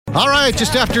All right,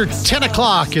 just after 10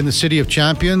 o'clock in the City of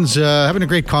Champions, having a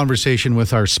great conversation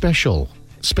with our special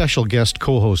guest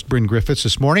co-host, Bryn Griffiths,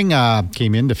 this morning.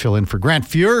 Came in to fill in for Grant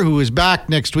Fuhr, who is back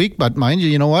next week. But mind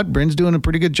you know what? Bryn's doing a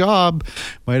pretty good job.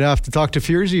 Might have to talk to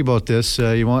Furzy about this.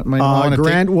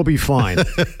 Grant will be fine.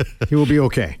 He will be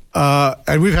okay.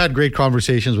 And we've had great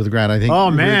conversations with Grant, I think.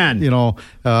 Oh, man.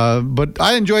 But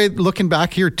I enjoyed looking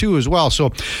back here, too, as well.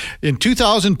 So in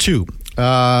 2002...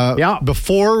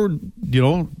 before, it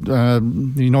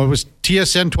was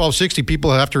TSN 1260.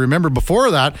 People have to remember before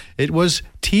that, it was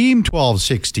Team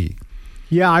 1260.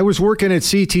 Yeah, I was working at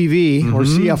CTV or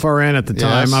CFRN at the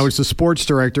time. Yes. I was the sports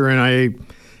director, and I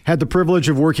had the privilege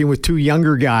of working with two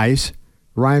younger guys,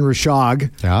 Ryan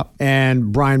Rashog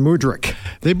and Brian Mudryk.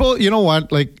 They both,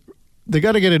 they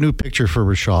got to get a new picture for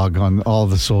Rashog on all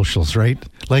the socials, right?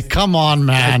 Like, come on,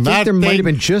 man. I think there might have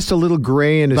been just a little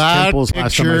gray in his temples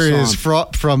last time I saw him. That picture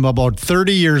is from about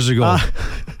 30 years ago.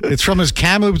 It's from his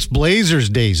Kamloops Blazers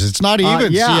days. It's not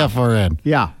even CFRN.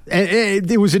 Yeah. And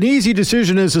it was an easy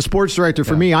decision as a sports director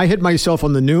for me. I hid myself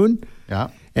on the noon. Yeah.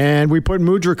 And we put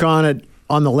Mudryk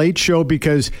on the late show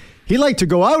because he liked to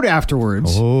go out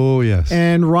afterwards. Oh, yes.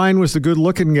 And Ryan was the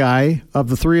good-looking guy of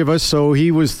the three of us, so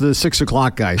he was the 6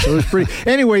 o'clock guy. So it was pretty...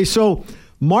 Anyway, so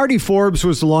Marty Forbes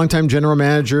was the longtime general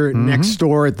manager next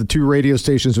door at the two radio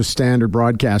stations with Standard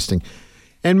Broadcasting.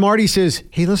 And Marty says,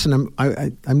 hey, listen,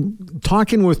 I'm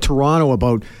talking with Toronto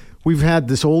about... We've had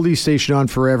this oldie station on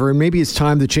forever, and maybe it's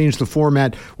time to change the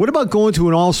format. What about going to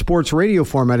an all-sports radio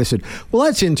format? I said, well,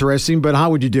 that's interesting, but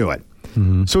how would you do it?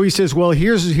 Mm-hmm. So he says, well,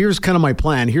 here's kind of my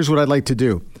plan. Here's what I'd like to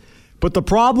do. But the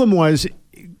problem was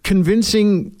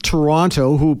convincing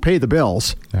Toronto, who pay the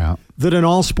bills, that an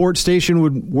all-sports station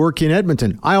would work in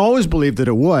Edmonton. I always believed that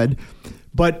it would,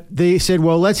 but they said,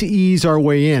 well, let's ease our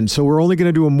way in. So we're only going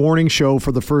to do a morning show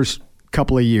for the first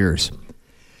couple of years.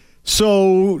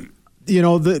 So...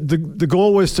 the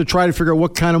goal was to try to figure out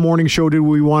what kind of morning show did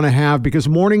we want to have, because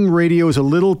morning radio is a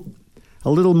little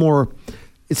more,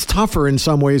 it's tougher in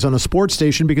some ways on a sports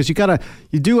station, because you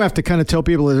do have to kind of tell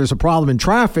people that there's a problem in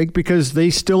traffic, because they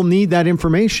still need that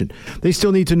information. They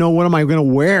still need to know, what am I going to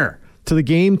wear to the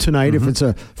game tonight if it's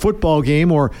a football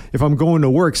game or if I'm going to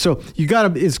work. So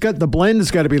the blend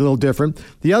has got to be a little different.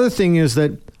 The other thing is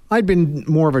that I'd been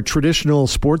more of a traditional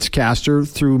sportscaster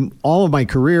through all of my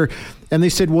career. And they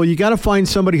said, well, you got to find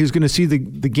somebody who's going to see the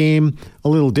game a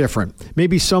little different.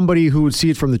 Maybe somebody who would see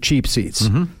it from the cheap seats.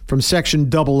 From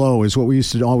section 00 is what we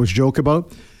used to always joke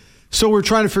about. So we're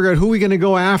trying to figure out who we're going to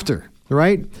go after,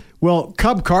 right? Well,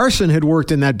 Cub Carson had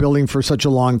worked in that building for such a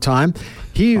long time.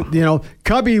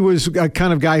 Cubby was a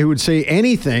kind of guy who would say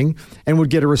anything and would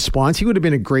get a response. He would have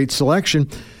been a great selection.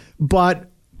 But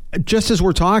just as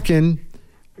we're talking,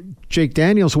 Jake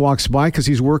Daniels walks by because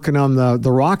he's working on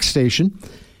the rock station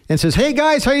and says, hey,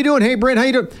 guys, how you doing? Hey, Brent, how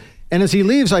you doing? And as he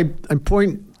leaves, I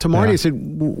point to Marty. I said,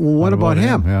 well, what about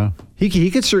him? Yeah. He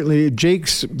could certainly,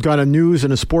 Jake's got a news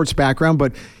and a sports background,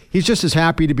 but he's just as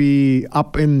happy to be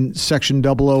up in section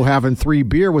 00 having 3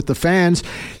 beer with the fans,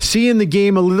 seeing the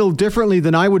game a little differently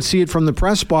than I would see it from the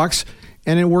press box.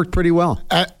 And it worked pretty well.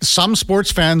 Some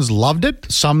sports fans loved it.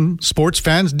 Some sports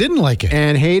fans didn't like it.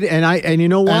 And you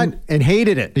know what? And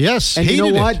hated it. Yes, and hated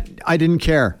you know what? it. I didn't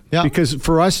care. Yeah. Because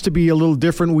for us to be a little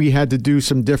different, we had to do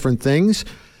some different things.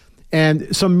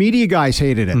 And some media guys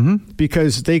hated it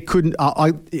because they couldn't.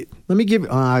 Let me give.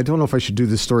 I don't know if I should do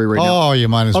this story right now. Oh, you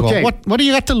might as well. What do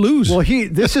you got to lose? Well,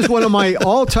 this is one of my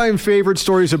all-time favorite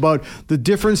stories about the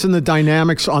difference in the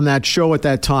dynamics on that show at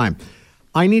that time.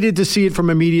 I needed to see it from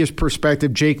a media's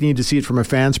perspective. Jake needed to see it from a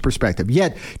fan's perspective.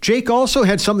 Yet, Jake also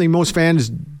had something most fans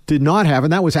did not have,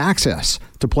 and that was access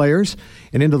to players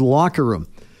and into the locker room.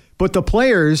 But the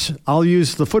players, I'll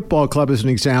use the football club as an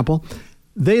example,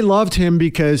 they loved him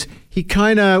because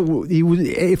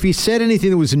if he said anything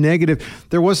that was negative,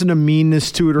 there wasn't a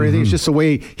meanness to it or anything. It's just the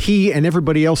way he and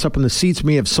everybody else up in the seats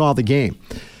may have saw the game.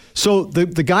 So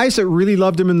the guys that really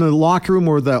loved him in the locker room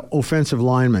were the offensive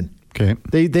linemen. Okay.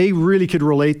 They really could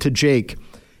relate to Jake.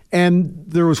 And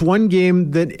there was one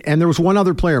game and there was one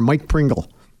other player, Mike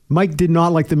Pringle. Mike did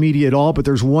not like the media at all, but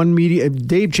there's one media.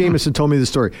 Dave Jameson told me the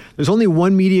story. There's only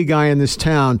one media guy in this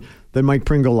town that Mike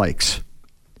Pringle likes.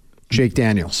 Jake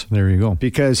Daniels. There you go.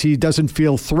 Because he doesn't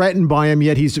feel threatened by him,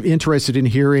 yet he's interested in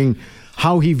hearing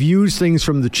how he views things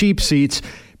from the cheap seats.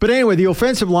 But anyway, the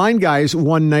offensive line guys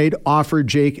one night offered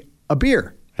Jake a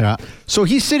beer. Yeah. So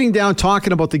he's sitting down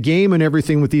talking about the game and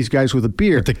everything with these guys with a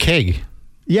beer. With the keg.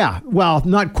 Yeah. Well,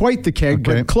 not quite the keg,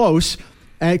 but close.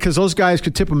 Because those guys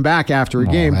could tip him back after a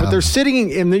game. Yeah. But they're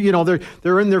sitting in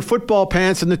they're in their football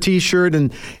pants and the t-shirt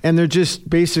and they're just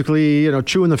basically,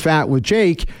 chewing the fat with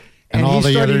Jake. And all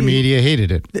the other media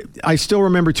hated it. I still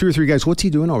remember 2 or 3 guys, what's he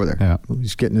doing over there? Yeah. Well,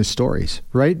 he's getting his stories,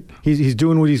 right? He's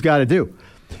doing what he's got to do.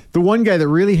 The one guy that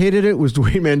really hated it was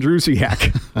Dwayne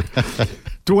Mandrusiak.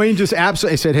 Dwayne just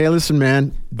absolutely said, hey, listen,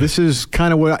 man, this is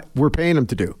kind of what we're paying him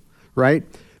to do, right?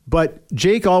 But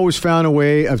Jake always found a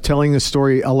way of telling the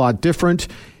story a lot different,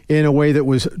 in a way that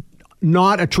was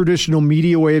not a traditional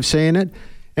media way of saying it.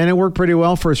 And it worked pretty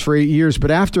well for us for 8 years.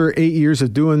 But after 8 years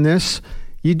of doing this,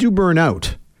 you do burn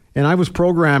out. And I was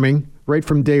programming right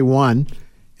from day one.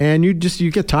 And you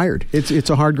get tired. It's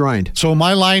a hard grind. So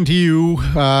my line to you,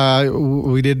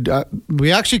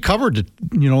 we actually covered it,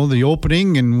 the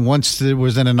opening, and once there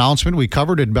was an announcement, we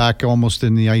covered it back almost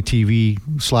in the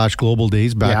ITV/Global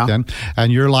days back then.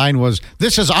 And your line was,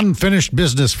 "This is unfinished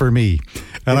business for me."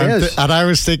 And I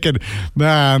was thinking,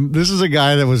 man, this is a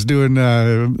guy that was doing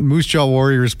Moose Jaw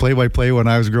Warriors play-by-play when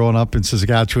I was growing up in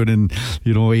Saskatchewan in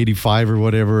 85 or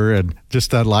whatever, and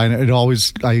just that line.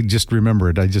 I just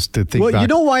remember it. I just think back. Well, you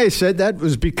know why I said that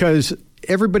was because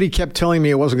everybody kept telling me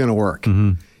it wasn't going to work.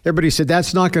 Mm-hmm. Everybody said,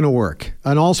 that's not going to work.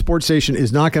 An all sports station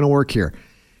is not going to work here.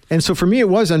 And so for me, it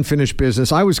was unfinished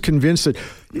business. I was convinced that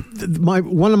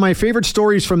one of my favorite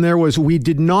stories from there was we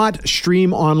did not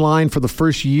stream online for the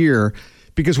first year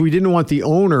because we didn't want the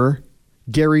owner,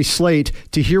 Gary Slate,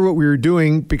 to hear what we were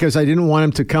doing, because I didn't want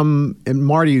him to come, and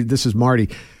Marty, this is Marty,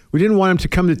 we didn't want him to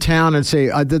come to town and say,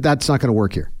 that's not going to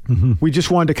work here. Mm-hmm. We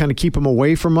just wanted to kind of keep him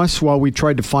away from us while we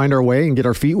tried to find our way and get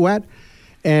our feet wet.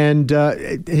 And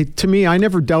to me, I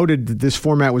never doubted that this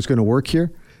format was going to work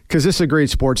here, because this is a great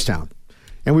sports town.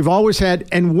 And we've always had,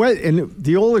 and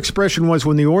the old expression was,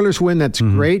 when the Oilers win, that's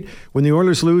great. When the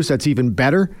Oilers lose, that's even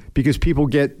better, because people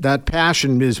get, that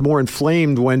passion is more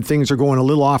inflamed when things are going a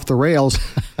little off the rails,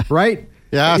 right?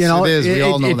 Yes, it is. We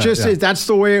all know that. That's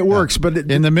the way it works. But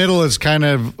in the middle is kind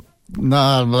of,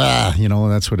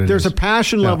 that's what it is. There's a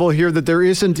passion level here that there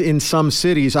isn't in some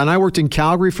cities. And I worked in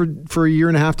Calgary for a year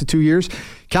and a half to 2 years.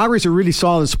 Calgary's a really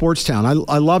solid sports town.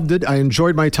 I loved it. I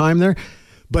enjoyed my time there.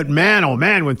 But man, oh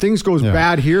man, when things goes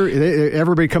bad here,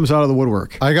 everybody comes out of the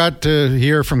woodwork. I got to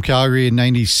hear from Calgary in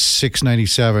 96,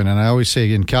 97, and I always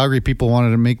say in Calgary, people wanted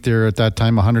to make at that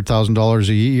time, $100,000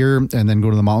 a year and then go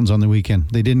to the mountains on the weekend.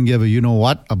 They didn't give a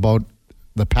you-know-what about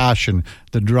the passion,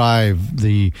 the drive,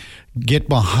 the get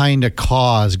behind a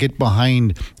cause, get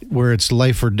behind where it's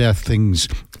life or death things.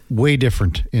 Way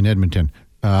different in Edmonton.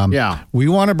 We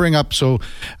want to bring up,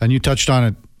 and you touched on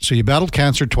it, so you battled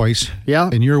cancer twice. Yeah.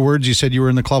 In your words, you said you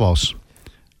were in the clubhouse.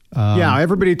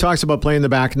 Everybody talks about playing the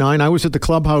back nine. I was at the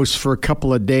clubhouse for a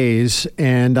couple of days,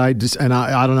 and I don't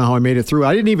know how I made it through.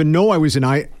 I didn't even know I was in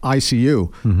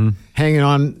ICU, hanging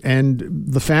on, and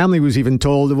the family was even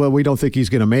told, well, we don't think he's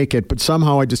going to make it. But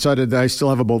somehow I decided that I still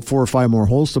have about 4 or 5 more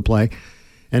holes to play,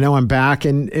 and now I'm back.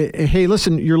 And hey,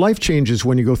 listen, your life changes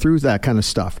when you go through that kind of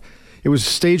stuff. It was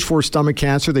stage 4 stomach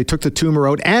cancer. They took the tumor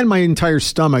out and my entire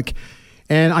stomach.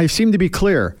 And I seem to be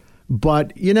clear,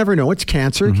 but you never know. It's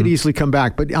cancer. It could easily come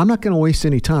back. But I'm not going to waste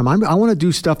any time. I want to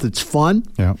do stuff that's fun.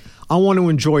 Yeah. I want to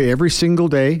enjoy every single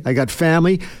day. I got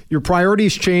family. Your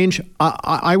priorities change.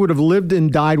 I would have lived and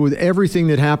died with everything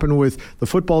that happened with the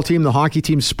football team, the hockey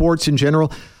team, sports in general.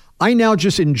 I now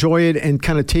just enjoy it and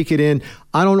kind of take it in.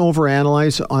 I don't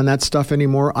overanalyze on that stuff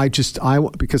anymore.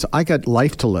 Because I got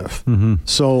life to live. Mm-hmm.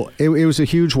 So it was a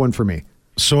huge one for me.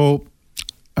 So,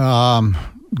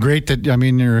 great that,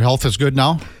 your health is good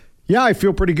now? Yeah, I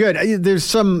feel pretty good. There's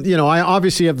some, I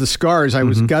obviously have the scars. I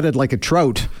was gutted like a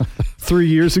trout 3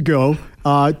 years ago.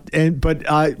 But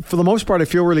for the most part, I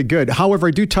feel really good. However,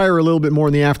 I do tire a little bit more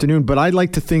in the afternoon, but I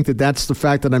like to think that that's the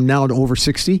fact that I'm now over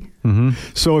 60. Mm-hmm.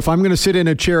 So if I'm going to sit in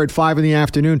a chair at 5 in the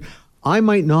afternoon, I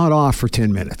might nod off for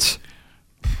 10 minutes.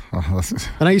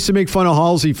 And I used to make fun of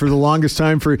Halsey for the longest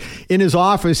time. In his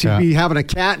office, he'd be having a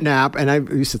cat nap, and I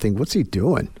used to think, what's he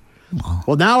doing?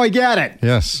 Well, now I get it.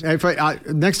 Yes.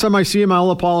 Next time I see him, I'll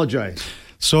apologize.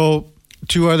 So,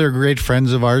 2 other great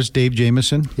friends of ours, Dave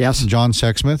Jamieson. Yes. John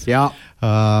Sexsmith. Yeah.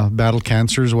 Battled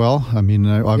cancer as well.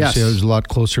 Obviously, I was a lot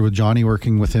closer with Johnny,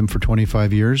 working with him for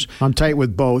 25 years. I'm tight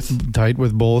with both.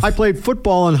 I played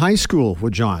football in high school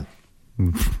with John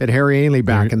at Harry Ainley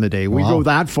back in the day. We go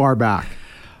that far back.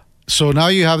 So now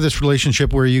you have this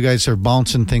relationship where you guys are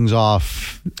bouncing things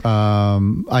off,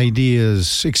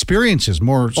 ideas, experiences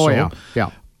more so. Oh,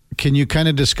 yeah. Can you kind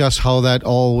of discuss how that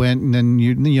all went, and then,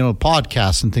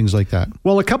 podcasts and things like that?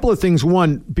 Well, a couple of things.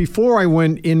 One, before I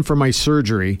went in for my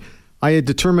surgery, I had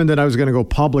determined that I was going to go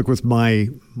public with my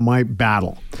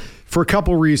battle for a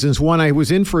couple of reasons. One, I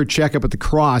was in for a checkup at the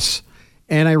Cross,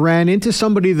 and I ran into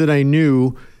somebody that I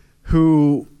knew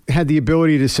who had the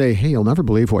ability to say, hey, you'll never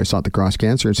believe who I saw at the Cross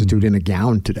Cancer Institute in a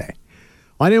gown today.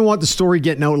 I didn't want the story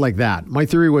getting out like that. My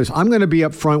theory was I'm going to be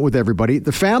upfront with everybody.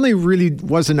 The family really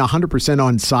wasn't 100%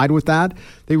 on side with that.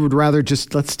 They would rather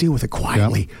just let's deal with it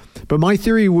quietly. Yeah. But my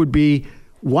theory would be,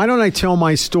 why don't I tell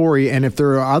my story? And if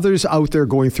there are others out there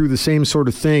going through the same sort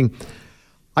of thing,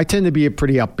 I tend to be a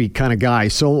pretty upbeat kind of guy.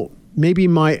 So maybe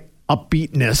my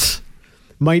upbeatness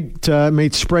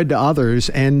might spread to others.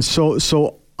 And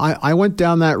so I went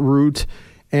down that route.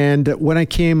 And when I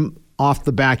came off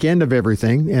the back end of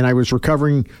everything, and I was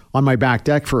recovering on my back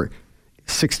deck for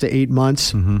 6 to 8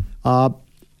 months,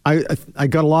 I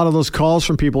got a lot of those calls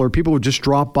from people, or people would just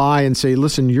drop by and say,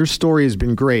 listen, your story has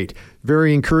been great,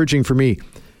 very encouraging for me.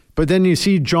 But then you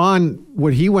see John,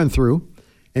 what he went through,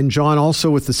 and John also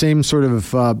with the same sort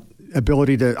of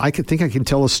ability to, I can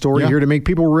tell a story here to make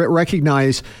people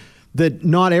recognize that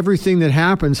not everything that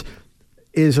happens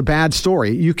is a bad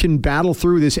story. You can battle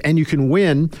through this and you can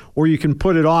win, or you can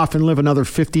put it off and live another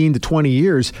 15 to 20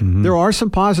 years. There are some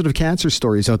positive cancer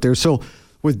stories out there. So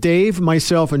with Dave,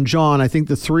 myself, and John, I think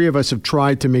the three of us have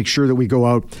tried to make sure that we go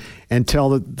out and tell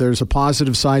that there's a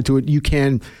positive side to it. You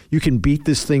can beat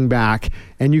this thing back,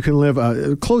 and you can live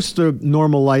a close to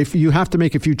normal life. You have to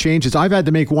make a few changes. I've had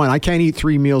to make one. I can't eat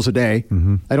 3 meals a day.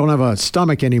 I don't have a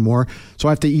stomach anymore, so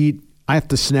I have to eat. I have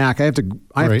to snack. I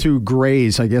have to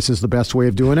graze, I guess is the best way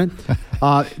of doing it.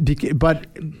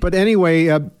 But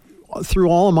anyway, through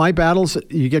all of my battles,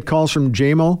 you get calls from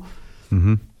JMO.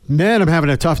 Man, I'm having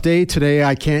a tough day today.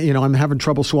 I can't, I'm having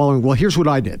trouble swallowing. Well, here's what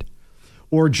I did.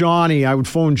 Or Johnny, I would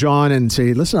phone John and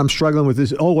say, listen, I'm struggling with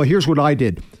this. Oh, well, here's what I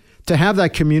did. To have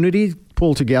that community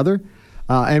pull together,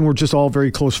 and we're just all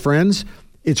very close friends.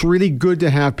 It's really good to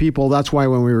have people. That's why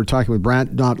when we were talking with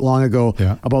Brant not long ago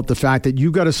about the fact that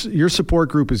your support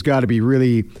group has got to be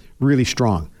really, really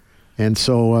strong. And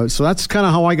so that's kind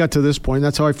of how I got to this point.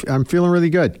 That's how I'm feeling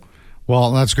really good.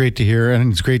 Well, that's great to hear.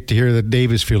 And it's great to hear that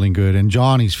Dave is feeling good and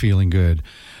Johnny's feeling good.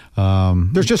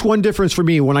 There's just one difference for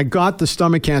me. When I got the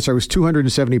stomach cancer, I was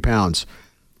 270 pounds.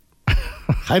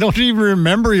 I don't even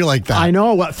remember you like that. I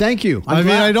know. Well, thank you. I'm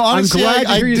glad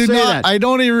to hear you say that. I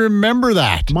don't even remember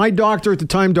that. My doctor at the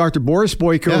time, Dr. Boris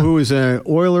Boyko, who is an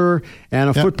Oiler and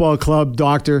a football club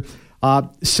doctor,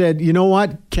 said, you know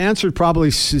what? Cancer is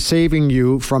probably saving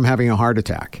you from having a heart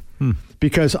attack.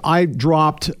 Because I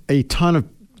dropped a ton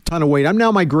of weight. I'm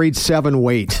now my grade 7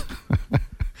 weight.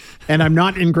 And I'm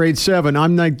not in grade 7.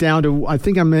 I'm like down to, I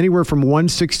think I'm anywhere from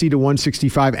 160 to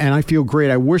 165, and I feel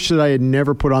great. I wish that I had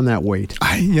never put on that weight.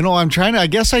 I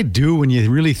guess I do when you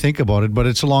really think about it, but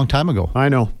it's a long time ago. I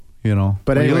know.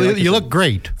 But anyway, you look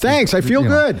great. Thanks. I feel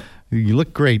good. You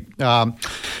look great. We're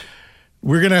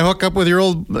going to hook up with your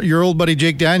old buddy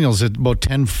Jake Daniels at about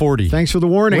 10:40. Thanks for the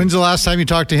warning. When's the last time you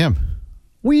talked to him?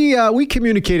 We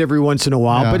communicate every once in a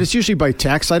while, but it's usually by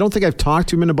text. I don't think I've talked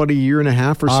to him in about a year and a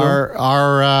half or so.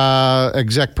 Our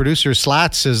exec producer,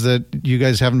 Slat, says that you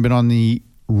guys haven't been on the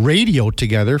radio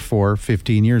together for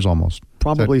 15 years almost.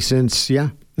 Probably since,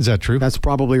 Is that true? That's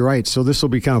probably right. So this will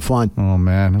be kind of fun. Oh,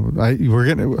 man.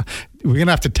 We're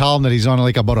gonna have to tell him that he's on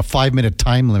about a 5-minute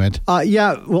time limit.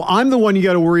 Well, I'm the one you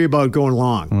got to worry about going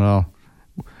long. Well,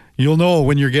 you'll know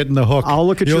when you're getting the hook. I'll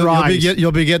look at your eyes.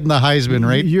 You'll be getting the Heisman,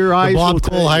 right? Your eyes. The Bob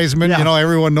Cole Heisman.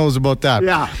 Everyone knows about that.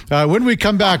 Yeah. When we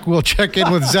come back, we'll check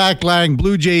in with Zach Lang,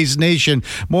 Blue Jays Nation.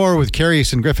 More with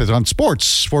Karius and Griffith on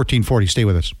Sports 1440. Stay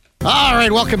with us. All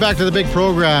right, welcome back to the big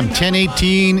program.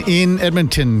 10:18 in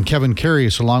Edmonton. Kevin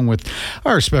Karius along with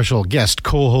our special guest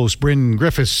co-host Bryn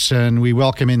Griffiths, and we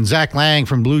welcome in Zach Lang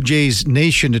from Blue Jays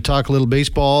Nation to talk a little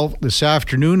baseball this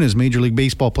afternoon as Major League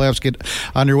Baseball playoffs get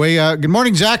underway. Good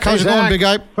morning, Zach. How's it going, big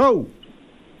guy? Oh.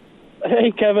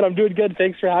 Hey, Kevin. I'm doing good.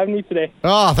 Thanks for having me today.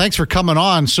 Oh, thanks for coming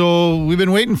on. So we've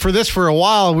been waiting for this for a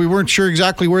while. We weren't sure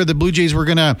exactly where the Blue Jays were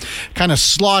going to kind of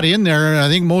slot in there. And I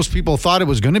think most people thought it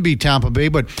was going to be Tampa Bay.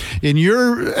 But in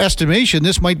your estimation,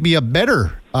 this might be a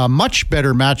much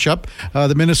better matchup,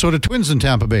 the Minnesota Twins than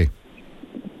Tampa Bay.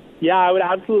 Yeah, I would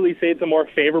absolutely say it's a more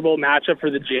favorable matchup for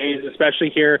the Jays,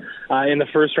 especially here in the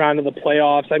first round of the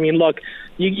playoffs. I mean, look,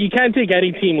 you can't take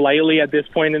any team lightly at this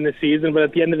point in the season, but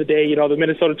at the end of the day, the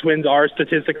Minnesota Twins are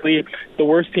statistically the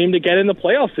worst team to get in the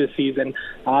playoffs this season.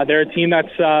 They're a team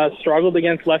that's struggled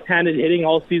against left-handed hitting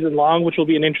all season long, which will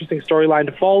be an interesting storyline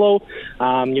to follow.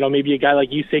 Maybe a guy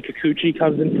like Yusei Kikuchi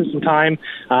comes in for some time,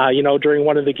 during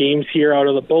one of the games here out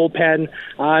of the bullpen.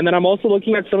 And then I'm also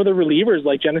looking at some of the relievers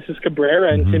like Genesis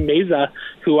Cabrera and Tim Meza,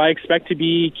 who I expect to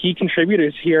be key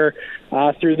contributors here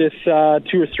through this 2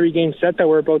 or 3 game set that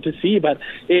we're about to see. But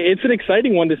it's an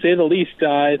exciting one, to say the least.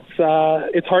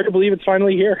 It's hard to believe it's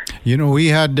finally here. You know, we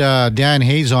had Dan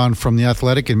Hayes on from The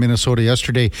Athletic in Minnesota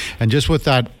yesterday, and just with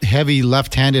that heavy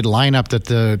left-handed lineup that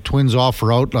the Twins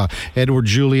offer out, Edward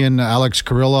Julian, Alex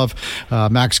Kirillov,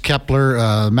 Max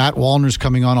Kepler, Matt Wallner's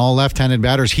coming on, all left-handed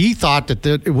batters, he thought that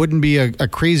it wouldn't be a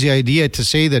crazy idea to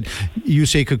say that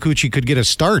Yusei Kikuchi could get a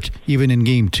start even in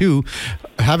Game 2.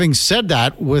 Having said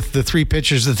that, with the 3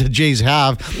 pitchers that the Jays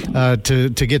have to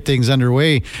get things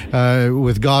underway,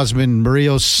 with Gausman,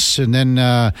 Barrios, and then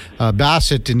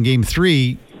Bassett in Game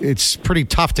 3, it's pretty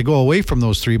tough to go away from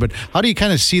those 3. But how do you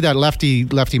kind of see that lefty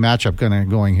matchup kind of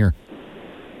going here?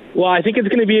 Well, I think it's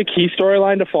going to be a key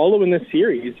storyline to follow in this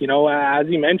series. You know, as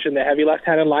you mentioned, the heavy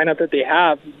left-handed lineup that they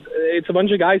have, it's a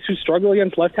bunch of guys who struggle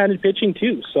against left-handed pitching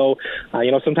too. So,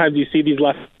 sometimes you see these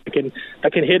lefties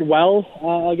that can hit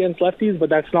well against lefties, but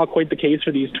that's not quite the case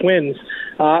for these Twins.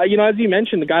 As you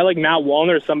mentioned, a guy like Matt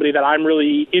Wallner is somebody that I'm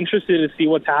really interested to see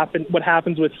what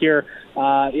happens with here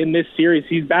in this series.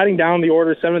 He's batting down the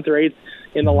order 7th or 8th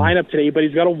in the lineup today, but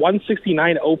he's got a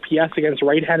 169 OPS against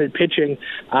right-handed pitching.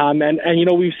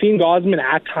 We've seen Gausman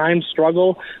at times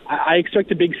struggle. I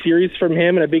expect a big series from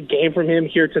him and a big game from him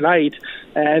here tonight.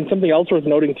 And something else worth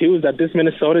noting, too, is that this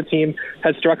Minnesota team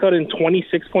has struck out in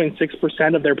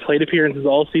 26.6% of their plate appearances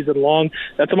all season long.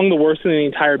 That's among the worst in the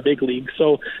entire big league.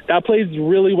 So that plays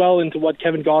really well into what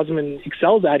Kevin Gausman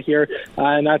excels at here,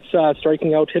 and that's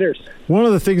striking out hitters. One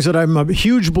of the things that I'm a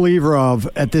huge believer of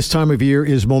at this time of year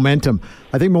is momentum.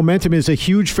 I think momentum is a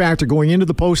huge factor going into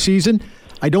the postseason.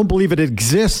 I don't believe it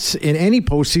exists in any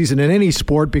postseason in any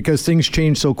sport because things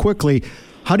change so quickly.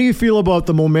 How do you feel about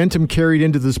the momentum carried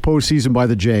into this postseason by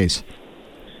the Jays?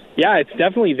 Yeah, it's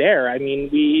definitely there. I mean,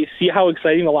 we see how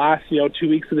exciting the last 2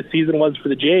 weeks of the season was for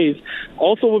the Jays.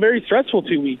 Also, a very stressful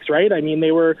 2 weeks, right? I mean,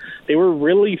 they were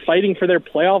really fighting for their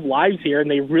playoff lives here, and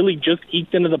they really just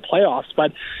eked into the playoffs.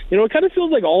 But it kind of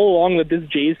feels like all along that this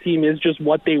Jays team is just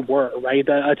what they were, right?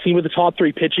 A team with the top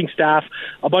 3 pitching staff,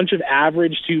 a bunch of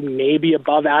average to maybe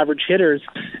above average hitters,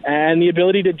 and the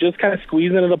ability to just kind of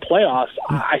squeeze into the playoffs.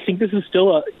 I think this is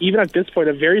still, even at this point,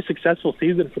 a very successful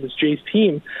season for this Jays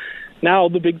team. Now,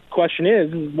 the big question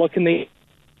is what can they do in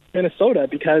Minnesota?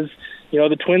 Because,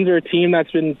 the Twins are a team that's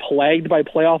been plagued by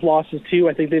playoff losses, too.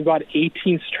 I think they've got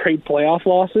 18 straight playoff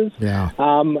losses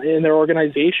in their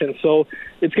organization. So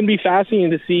it's going to be fascinating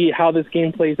to see how this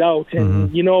game plays out.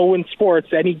 And, in sports,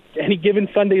 any given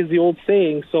Sunday is the old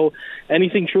saying. So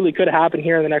anything truly could happen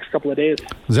here in the next couple of days.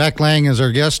 Zach Lang is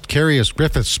our guest. Karius,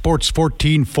 Griffith, Sports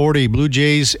 1440, Blue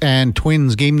Jays and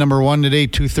Twins. Game number 1 today,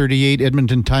 2:38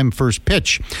 Edmonton time, first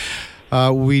pitch.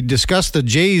 We discussed the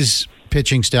Jays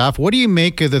pitching staff. What do you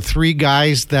make of the 3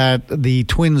 guys that the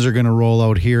Twins are going to roll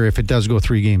out here if it does go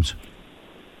 3 games?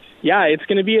 Yeah, it's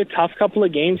going to be a tough couple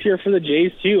of games here for the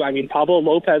Jays, too. I mean, Pablo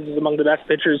Lopez is among the best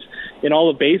pitchers in all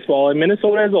of baseball, and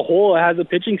Minnesota as a whole has a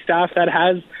pitching staff that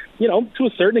has, to a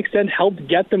certain extent helped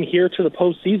get them here to the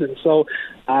postseason. So,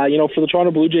 for the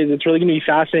Toronto Blue Jays, it's really going to be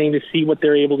fascinating to see what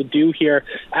they're able to do here.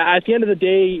 At the end of the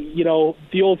day,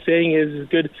 the old saying is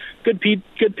good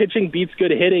pitching beats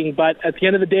good hitting, but at the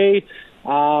end of the day,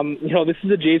 this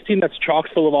is a Jays team that's chock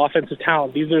full of offensive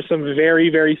talent. These are some very,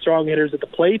 very strong hitters at the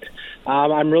plate.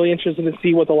 I'm really interested to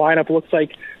see what the lineup looks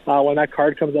like when that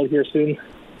card comes out here soon.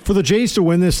 For the Jays to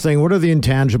win this thing, what are the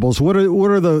intangibles? What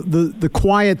are the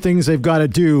quiet things they've got to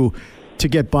do to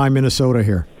get by Minnesota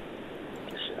here?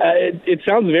 It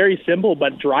sounds very simple,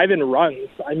 but drive-in runs.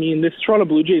 I mean, this Toronto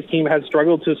Blue Jays team has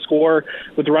struggled to score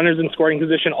with runners in scoring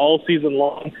position all season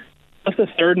long. That's the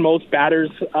third most base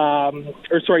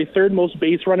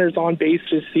runners on base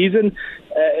this season.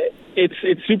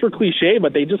 It's super cliche,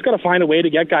 but they just got to find a way to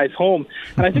get guys home.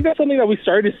 And I think that's something that we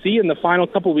started to see in the final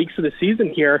couple weeks of the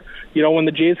season here, when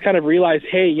the Jays kind of realized,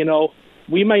 hey,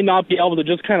 we might not be able to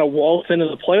just kind of waltz into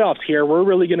the playoffs here. We're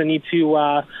really going to need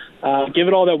to give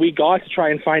it all that we got to try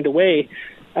and find a way.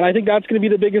 And I think that's going to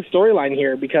be the biggest storyline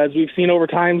here because we've seen over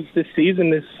time this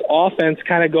season this offense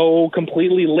kind of go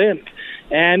completely limp.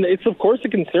 And it's, of course, a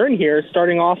concern here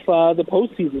starting off the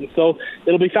postseason. So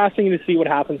it'll be fascinating to see what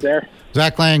happens there.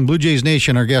 Zach Lang, Blue Jays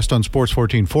Nation, our guest on Sports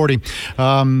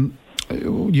 1440.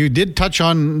 You did touch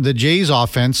on the Jays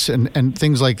offense and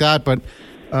things like that, but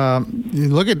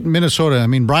look at Minnesota. I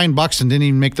mean, Brian Buxton didn't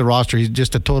even make the roster. He's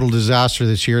just a total disaster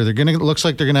this year. Looks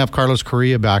like they're going to have Carlos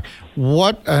Correa back.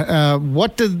 What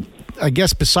did, I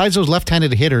guess, besides those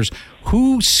left-handed hitters,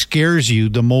 who scares you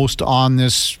the most on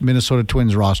this Minnesota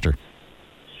Twins roster?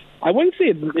 I wouldn't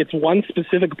say it's one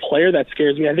specific player that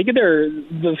scares me. I think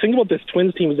the thing about this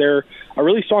Twins team is they're a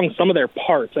really strong sum of their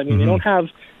parts. I mean, they don't have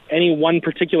any one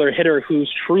particular hitter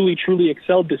who's truly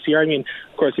excelled this year. I mean,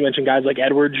 of course, you mentioned guys like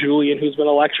Edward Julian, who's been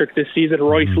electric this season.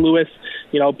 Royce Lewis,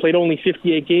 played only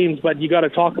 58 games, but you got to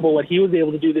talk about what he was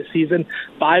able to do this season.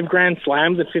 5 grand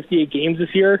slams at 58 games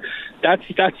this year. That's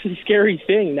a scary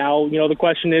thing. Now, the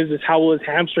question is how will his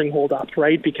hamstring hold up,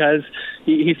 right? Because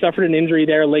he suffered an injury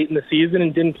there late in the season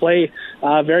and didn't play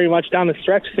very much down the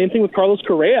stretch. Same thing with Carlos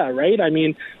Correa, right? I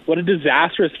mean, what a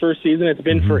disastrous first season it's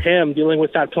been for him, dealing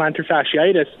with that plantar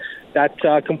fasciitis that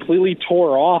completely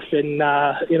tore off in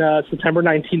a September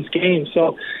 19th game.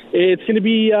 So it's going to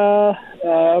be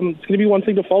one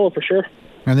thing to follow for sure.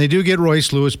 And they do get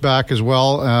Royce Lewis back as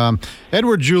well.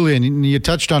 Edward Julian, you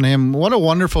touched on him. What a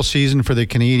wonderful season for the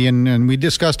Canadian. And we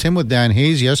discussed him with Dan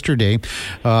Hayes yesterday.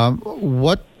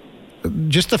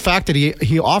 Just the fact that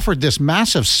he offered this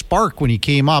massive spark when he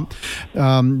came up.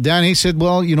 Dan Hayes said,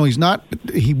 well,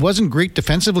 he wasn't great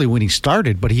defensively when he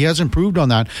started, but he has improved on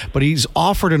that. But he's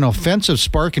offered an offensive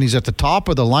spark, and he's at the top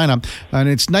of the lineup. And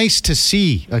it's nice to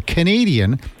see a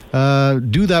Canadian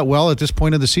do that well at this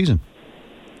point of the season.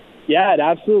 Yeah, it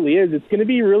absolutely is. It's going to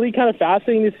be really kind of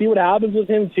fascinating to see what happens with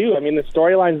him, too. I mean, the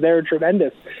storylines there are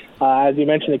tremendous. As you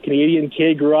mentioned, a Canadian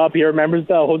kid grew up. He remembers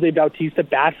the Jose Bautista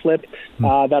bat flip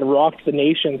that rocked the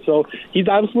nation. So he's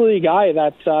absolutely a guy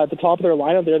that's at the top of their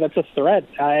lineup there that's a threat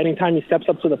anytime he steps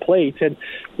up to the plate. And,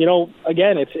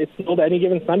 again, it's still any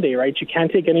given Sunday, right? You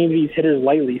can't take any of these hitters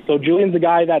lightly. So Julian's a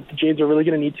guy that the Jays are really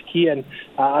going to need to key in,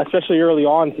 especially early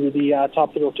on through the top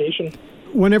of the rotation.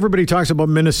 When everybody talks about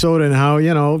Minnesota and how,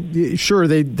 sure,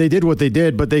 they did what they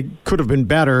did, but they could have been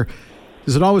better,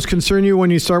 does it always concern you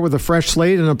when you start with a fresh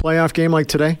slate in a playoff game like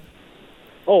today?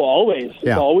 Oh, always.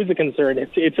 Yeah. It's always a concern.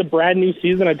 It's a brand new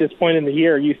season at this point in the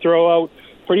year. You throw out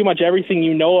pretty much everything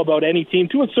you know about any team,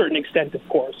 to a certain extent, of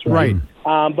course. Right.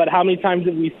 But how many times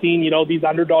have we seen, these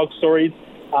underdog stories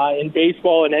in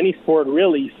baseball and any sport,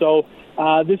 really? So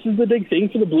this is the big thing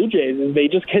for the Blue Jays, is they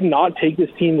just cannot take this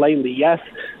team lightly. Yes,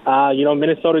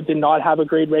 Minnesota did not have a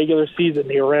great regular season.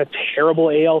 They were in a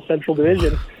terrible AL Central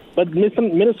Division. But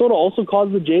Minnesota also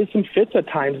caused the Jays some fits at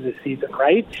times this season,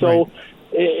 right? So,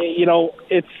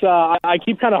 it's I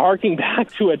keep kind of harking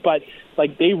back to it, but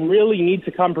they really need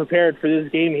to come prepared for this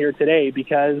game here today,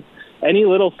 because any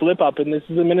little slip up, and this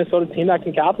is a Minnesota team that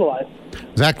can capitalize.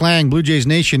 Zach Lang, Blue Jays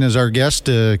Nation, is our guest.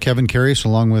 Kevin Karius,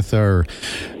 along with our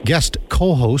guest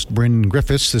co-host Bryn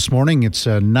Griffiths this morning. It's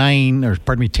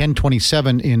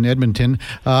 10:27 in Edmonton.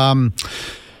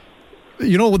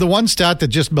 The one stat that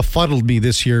just befuddled me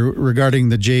this year regarding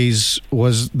the Jays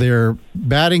was their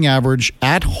batting average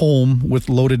at home with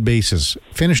loaded bases.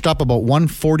 Finished up about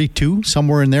 142,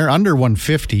 somewhere in there, under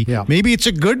 150. Yeah. Maybe it's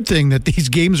a good thing that these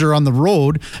games are on the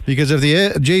road, because if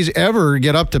the Jays ever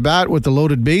get up to bat with the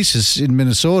loaded bases in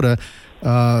Minnesota,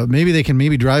 maybe they can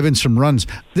drive in some runs.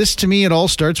 This, to me, it all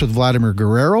starts with Vladimir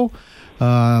Guerrero.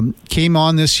 Came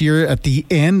on this year at the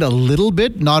end a little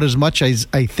bit, not as much as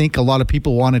I think a lot of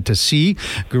people wanted to see.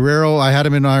 Guerrero, I had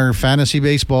him in our fantasy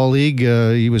baseball league.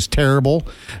 He was terrible.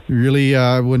 Really,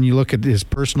 when you look at his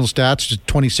personal stats, just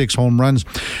 26 home runs.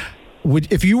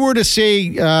 If you were to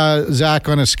say, Zach,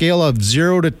 on a scale of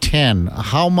 0 to 10,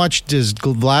 how much does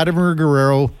Vladimir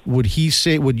Guerrero, would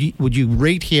you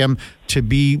rate him to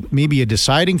be maybe a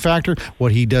deciding factor,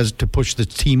 what he does to push the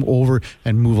team over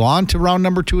and move on to round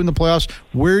number 2 in the playoffs?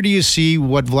 Where do you see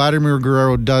what Vladimir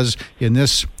Guerrero does in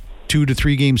this 2 to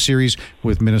 3 game series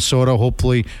with Minnesota,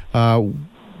 hopefully?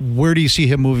 Where do you see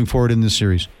him moving forward in this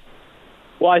series?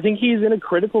 Well, I think he's in a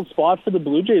critical spot for the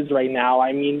Blue Jays right now.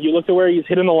 I mean, you look at where he's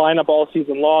hit in the lineup all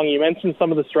season long. You mentioned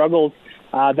some of the struggles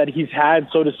that he's had,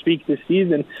 so to speak, this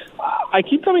season. I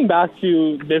keep coming back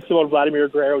to this about Vladimir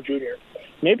Guerrero Jr.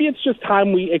 Maybe it's just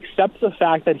time we accept the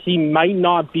fact that he might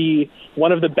not be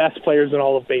one of the best players in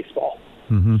all of baseball.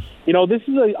 Mm-hmm. This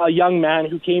is a young man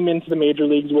who came into the major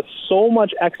leagues with so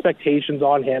much expectations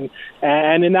on him.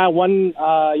 And in that one,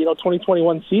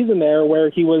 2021 season there,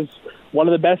 where he was one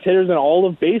of the best hitters in all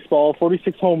of baseball,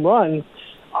 46 home runs,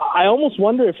 I almost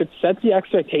wonder if it set the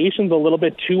expectations a little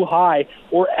bit too high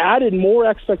or added more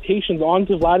expectations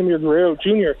onto Vladimir Guerrero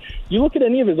Jr. You look at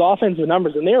any of his offensive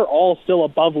numbers, and they are all still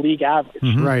above league average.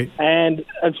 Mm-hmm. Right. And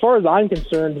as far as I'm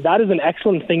concerned, that is an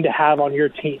excellent thing to have on your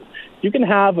team. You can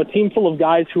have a team full of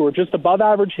guys who are just above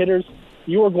average hitters.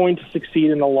 You are going to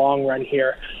succeed in the long run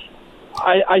here.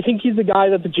 I think he's a guy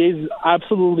that the Jays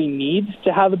absolutely need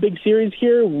to have a big series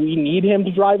here. We need him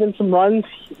to drive in some runs.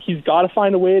 He's got to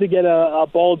find a way to get a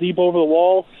ball deep over the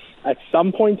wall at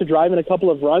some point to drive in a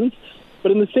couple of runs.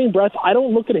 But in the same breath, I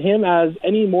don't look at him as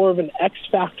any more of an X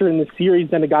factor in the series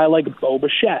than a guy like Bo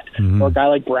Bichette, or a guy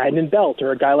like Brandon Belt,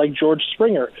 or a guy like George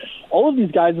Springer. All of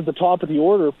these guys at the top of the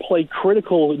order play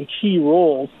critical and key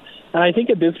roles And I think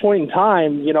at this point in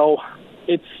time, you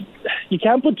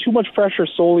can't put too much pressure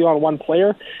solely on one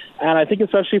player. And I think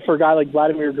especially for a guy like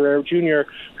Vladimir Guerrero Jr.,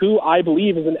 who I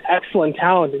believe is an excellent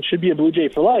talent and should be a Blue Jay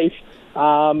for life,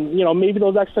 maybe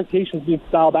those expectations need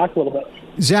to dial back a little bit.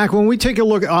 Zach, when we take a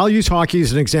look, I'll use hockey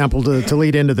as an example to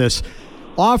lead into this.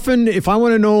 Often, if I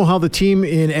want to know how the team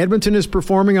in Edmonton is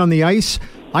performing on the ice,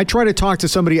 I try to talk to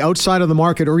somebody outside of the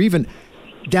market or even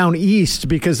down east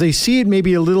because they see it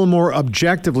maybe a little more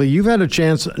objectively. You've had a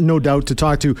chance, no doubt, to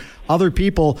talk to other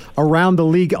people around the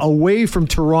league away from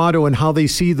Toronto and how they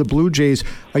see the Blue Jays.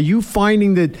 Are you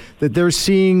finding that they're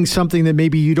seeing something that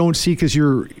maybe you don't see because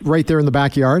you're right there in the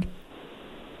backyard?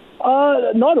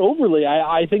 Not overly.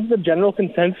 I think the general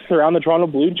consensus around the Toronto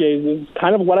Blue Jays is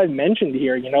kind of what I've mentioned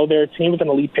here. They're a team with an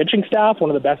elite pitching staff, one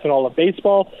of the best in all of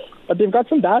baseball, but they've got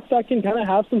some bats that can kind of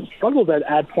have some struggles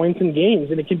at points in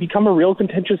games, and it can become a real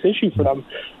contentious issue for them.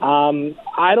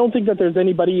 I don't think that there's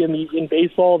anybody in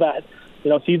baseball that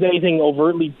sees anything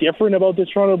overtly different about this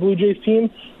Toronto Blue Jays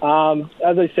team.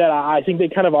 As I said, I think they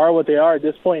kind of are what they are at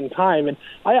this point in time, and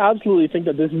I absolutely think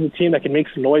that this is a team that can make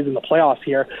some noise in the playoffs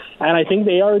here, and I think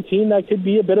they are a team that could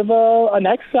be a bit of an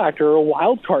X factor or a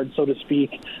wild card, so to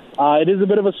speak. It is a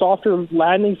bit of a softer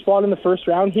landing spot in the first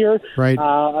round here, right,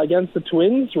 against the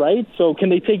Twins, right? So can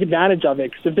they take advantage of it?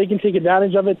 Because if they can take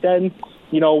advantage of it, then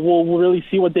we'll really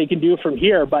see what they can do from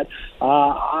here. But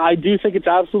I do think it's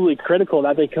absolutely critical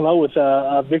that they come out with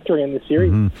a victory in the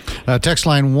series. Mm-hmm. Text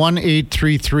line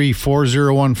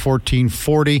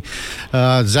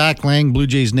 1-833-401-1440. Zach Lang, Blue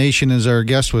Jays Nation, is our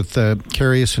guest with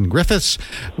Karius and Griffiths.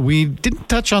 We didn't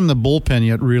touch on the bullpen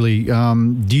yet, really.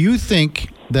 Do you think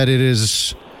that it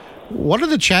is... What are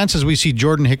the chances we see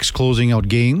Jordan Hicks closing out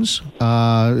games?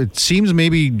 It seems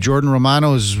maybe Jordan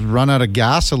Romano has run out of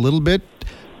gas a little bit.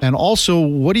 And also,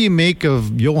 what do you make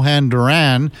of Johan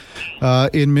Duran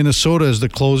in Minnesota as the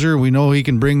closer? We know he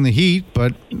can bring the heat,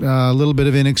 but a little bit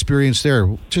of inexperience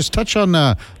there. Just touch on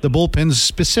the bullpens,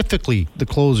 specifically the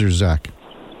closers, Zach.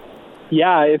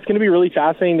 Yeah, it's going to be really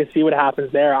fascinating to see what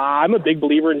happens there. I'm a big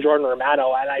believer in Jordan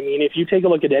Romano, and I mean, if you take a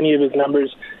look at any of his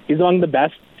numbers, he's among the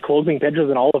best closing pitchers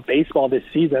in all of baseball this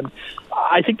season.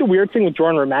 I think the weird thing with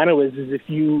Jordan Romano is if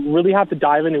you really have to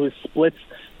dive into his splits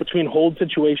between hold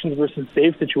situations versus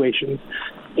save situations.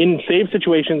 In save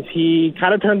situations, he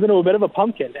kind of turns into a bit of a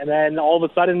pumpkin, and then all of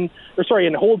a sudden,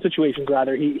 in hold situations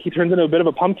rather, he turns into a bit of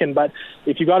a pumpkin. But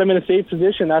if you got him in a safe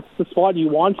position, that's the spot you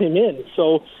want him in.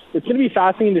 So it's going to be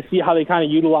fascinating to see how they kind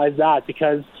of utilize that,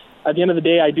 because at the end of the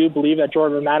day, I do believe that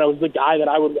Jordan Romano is the guy that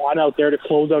I would want out there to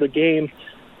close out a game.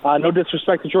 No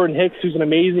disrespect to Jordan Hicks, who's an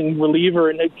amazing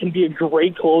reliever and it can be a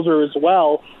great closer as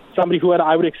well. Somebody who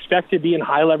I would expect to be in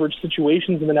high leverage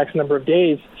situations in the next number of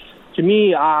days. To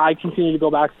me, I continue to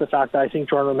go back to the fact that I think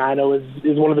Jordan Romano is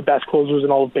one of the best closers in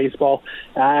all of baseball,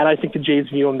 and I think the Jays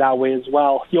view him that way as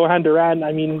well. Johan Duran,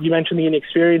 I mean, you mentioned the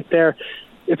inexperience there.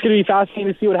 It's going to be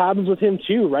fascinating to see what happens with him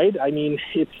too, right? I mean,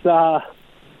 it's so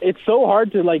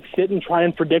hard to sit and try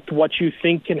and predict what you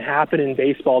think can happen in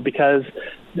baseball, because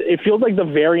it feels like the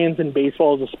variance in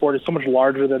baseball as a sport is so much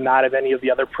larger than that of any of the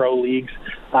other pro leagues.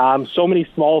 So many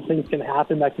small things can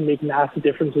happen that can make massive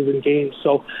differences in games.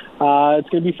 So it's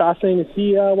going to be fascinating to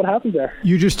see what happens there.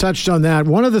 You just touched on that.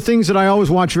 One of the things that I always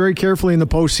watch very carefully in the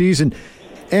postseason,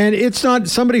 and it's not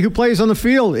somebody who plays on the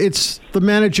field, it's the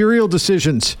managerial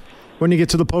decisions. When you get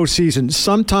to the postseason,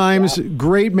 sometimes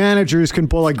great managers can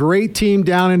pull a great team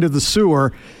down into the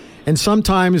sewer, and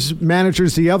sometimes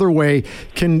managers the other way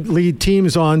can lead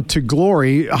teams on to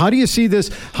glory. How do you see this?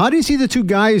 How do you see the two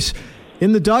guys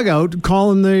in the dugout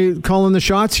calling the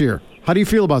shots here? How do you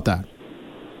feel about that?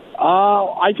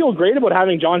 I feel great about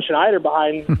having John Schneider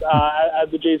behind as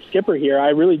the Jays skipper here. I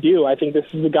really do. I think this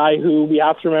is a guy who we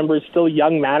have to remember is still a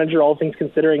young manager, all things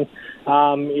considering,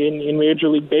 in Major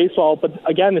League Baseball. But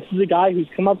again, this is a guy who's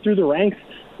come up through the ranks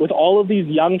with all of these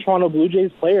young Toronto Blue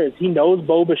Jays players. He knows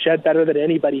Bo Bichette better than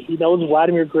anybody. He knows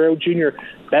Vladimir Guerrero Jr.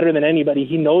 better than anybody.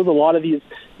 He knows a lot of these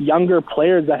younger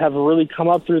players that have really come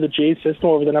up through the Jays system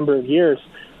over the number of years.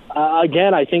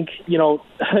 Again, I think,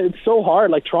 it's so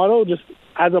hard. Toronto just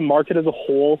as a market as a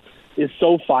whole is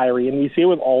so fiery, and we see it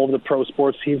with all of the pro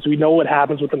sports teams. We know what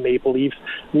happens with the Maple Leafs.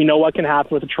 We know what can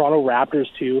happen with the Toronto Raptors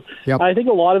too. Yep. I think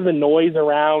a lot of the noise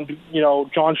around,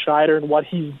 John Schneider and what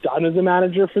he's done as a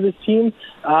manager for this team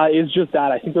is just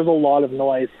that. I think there's a lot of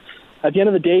noise. At the end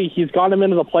of the day, he's gotten them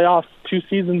into the playoffs 2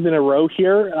 seasons in a row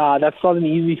here. That's not an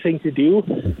easy thing to do.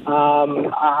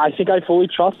 I think I fully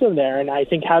trust him there, and I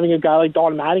think having a guy like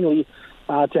Don Mattingly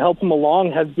to help him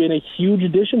along has been a huge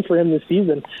addition for him this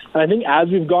season. And I think as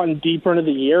we've gotten deeper into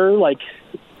the year,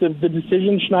 the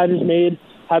decisions Schneider's made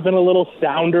have been a little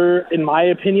sounder, in my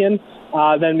opinion,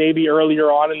 than maybe earlier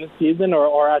on in the season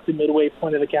or at the midway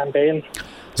point of the campaign.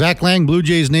 Zach Lang, Blue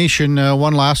Jays Nation.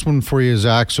 One last one for you,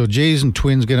 Zach. So Jays and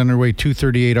Twins get underway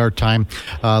 2:38 our time.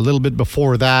 A little bit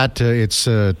before that, it's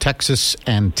Texas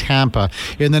and Tampa.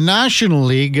 In the National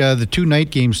League, the two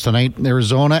night games tonight,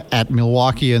 Arizona at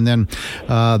Milwaukee, and then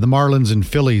the Marlins and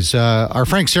Phillies. Our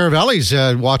Frank Saravelli's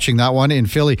watching that one in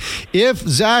Philly. If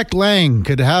Zach Lang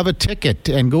could have a ticket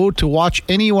and go to watch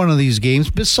any one of these games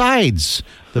besides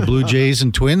the Blue Jays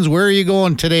and Twins, where are you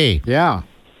going today? Yeah.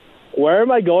 Where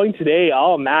am I going today?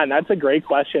 Oh, man, that's a great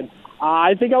question.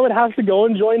 I think I would have to go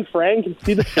and join Frank and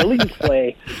see the Phillies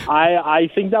play. I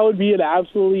think that would be an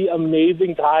absolutely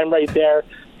amazing time right there.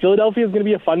 Philadelphia is going to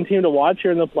be a fun team to watch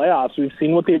here in the playoffs. We've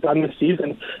seen what they've done this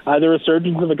season. The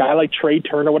resurgence of a guy like Trey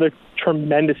Turner, what a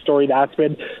tremendous story that's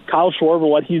been. Kyle Schwarber,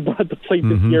 what he's done at the plate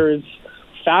this year is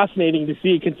fascinating to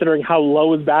see, considering how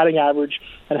low his batting average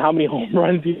and how many home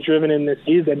runs he's driven in this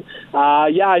season.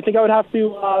 I think I would have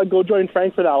to go join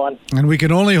Frank for that one. And we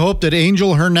can only hope that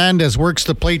Angel Hernandez works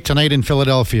the plate tonight in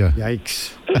Philadelphia.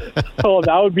 Yikes. Oh,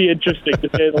 that would be interesting, to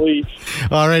say the least.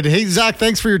 All right. Hey, Zach,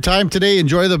 thanks for your time today.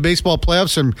 Enjoy the baseball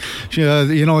playoffs. And,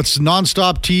 it's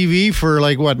nonstop TV for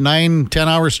 9-10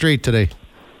 hours straight today.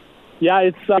 Yeah,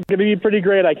 it's going to be pretty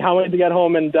great. I can't wait to get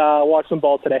home and watch some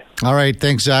ball today. All right.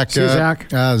 Thanks, Zach. See you, Zach.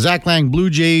 Zach Lang,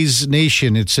 Blue Jays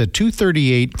Nation. It's at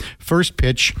 2:38 first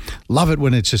pitch. Love it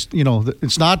when it's just,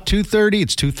 it's not 2:30,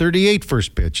 it's 2:38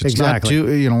 first pitch. It's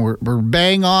exactly. not we're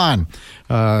bang on.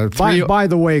 By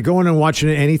the way, going and watching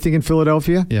anything in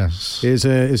Philadelphia is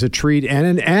a treat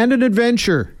and an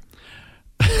adventure.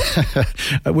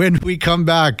 When we come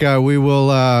back, we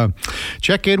will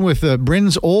check in with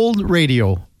Bryn's old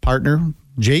radio partner,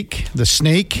 Jake the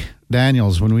Snake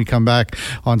Daniels, when we come back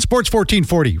on Sports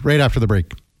 1440 right after the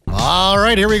break. All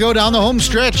right, here we go down the home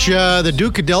stretch. The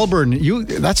Duke of Delburn.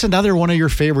 That's another one of your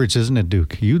favorites, isn't it,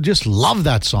 Duke? You just love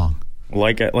that song.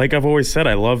 Like I've always said,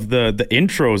 I love the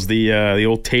intros, the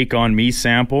old "Take on Me"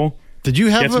 sample.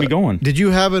 Gets me going. Did you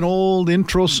have an old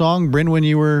intro song, Bryn, when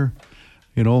you were,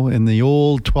 in the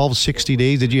old 1260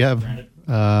 days? Did you have?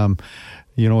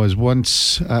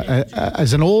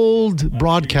 As an old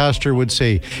broadcaster would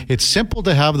say, it's simple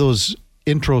to have those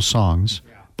intro songs,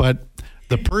 but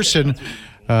the person,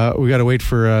 we got to wait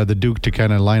for the Duke to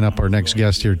kind of line up our next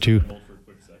guest here too.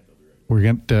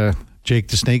 We're got Jake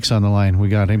the Snake's on the line. We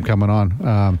got him coming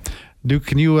on. Duke,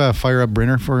 can you fire up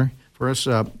Brynner for us?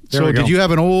 Did you have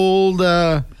an old?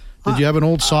 Did you have an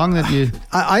old song that you?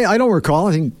 I don't recall.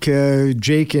 I think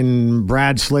Jake and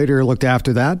Brad Slater looked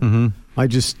after that. Mm-hmm. I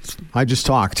just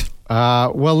talked.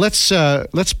 Well,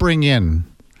 let's bring in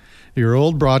your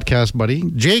old broadcast buddy,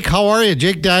 Jake. How are you,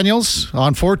 Jake Daniels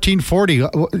on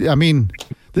 1440? I mean,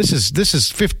 this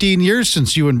is 15 years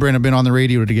since you and Bryn have been on the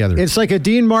radio together. It's like a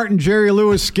Dean Martin, Jerry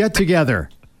Lewis get together.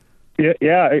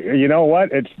 Yeah. You know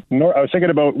what? I was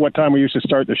thinking about what time we used to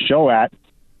start the show at.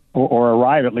 Or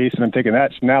arrive at least, and I'm thinking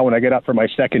that's now when I get up for my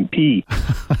second pee.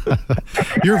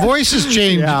 Your voice has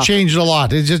changed a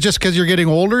lot. Is it just because you're getting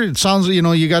older? It sounds,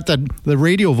 you got the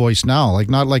radio voice now,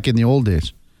 not like in the old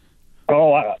days.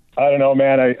 Oh, I don't know,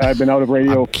 man. I've been out of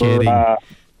radio for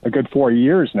a good 4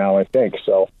 years now, I think.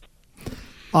 So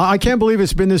I can't believe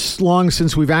it's been this long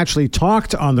since we've actually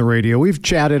talked on the radio. We've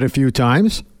chatted a few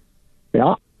times.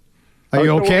 Yeah. Are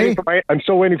you okay? I'm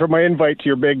still waiting for my invite to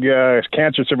your big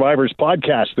Cancer Survivors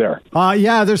podcast there.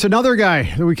 Yeah, there's another guy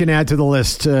that we can add to the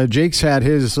list. Jake's had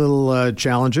his little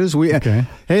challenges. Okay.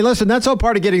 Hey, listen, that's all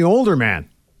part of getting older, man.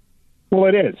 Well,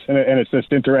 it is. And it's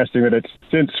just interesting that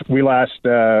since we last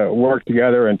worked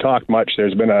together and talked much,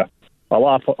 there's been an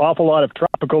awful lot of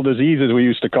tropical diseases, we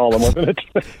used to call them, wasn't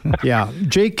it? Yeah.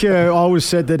 Jake always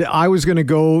said that I was going to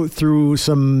go through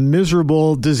some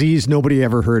miserable disease nobody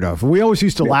ever heard of. We always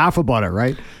used to laugh about it,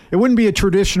 right? It wouldn't be a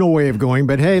traditional way of going,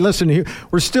 but hey, listen,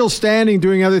 we're still standing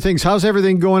doing other things. How's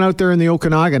everything going out there in the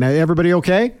Okanagan? Everybody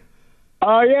okay?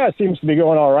 Yeah, it seems to be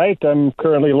going all right. I'm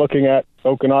currently looking at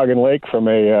Okanagan Lake from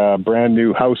a brand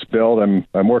new house build.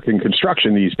 I'm working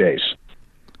construction these days.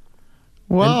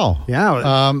 Wow.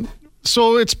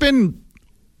 So it's been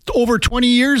over 20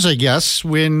 years, I guess,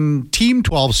 when Team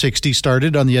 1260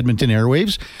 started on the Edmonton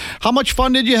airwaves. How much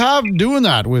fun did you have doing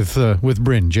that with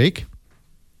Bryn, Jake?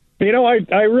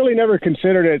 I really never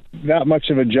considered it that much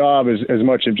of a job as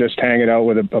much of just hanging out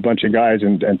with a bunch of guys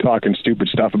and talking stupid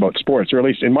stuff about sports, or at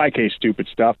least in my case, stupid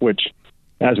stuff, which,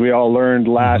 as we all learned,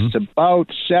 lasts about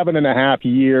 7.5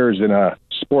 years in a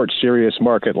sports serious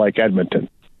market like Edmonton.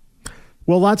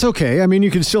 Well, that's okay. I mean,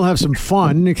 you can still have some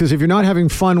fun, because if you're not having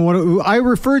fun, I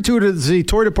refer to it as the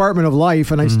toy department of life,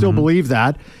 and I still believe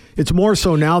that. it's more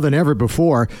so now than ever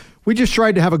before. We just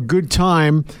tried to have a good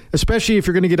time, especially if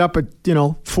you're going to get up at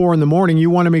 4 in. You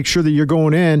want to make sure that you're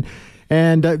going in.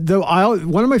 And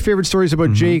one of my favorite stories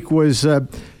about Jake was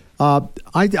I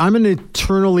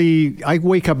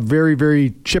wake up very,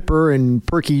 very chipper and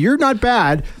perky. You're not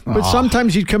bad, but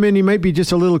sometimes you'd come in, you might be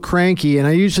just a little cranky, and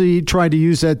I usually try to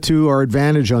use that to our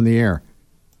advantage on the air.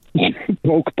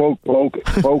 Poke.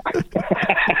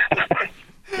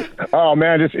 Oh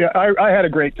man, I had a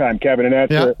great time, Kevin, and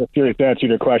that's a serious answer to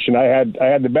your question. I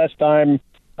had the best time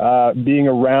being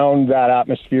around that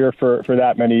atmosphere for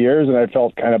that many years, and I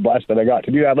felt kind of blessed that I got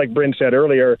to do that. Like Bryn said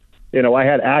earlier, I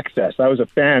had access. I was a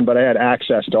fan, but I had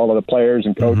access to all of the players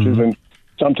and coaches, and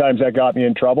sometimes that got me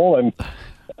in trouble, and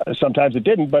sometimes it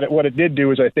didn't. But what it did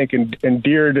do is, I think,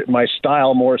 endeared my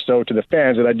style more so to the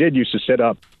fans. And I did used to sit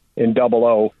up in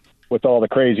 00 with all the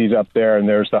crazies up there, and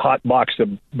there's the hot box of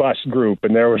bus group,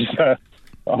 and there was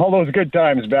all those good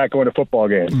times back going to football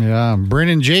games. Yeah, Bryn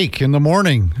and Jake in the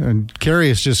morning, and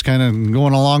Karius just kind of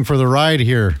going along for the ride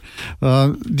here.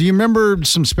 Do you remember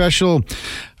some special,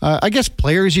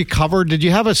 players you covered? Did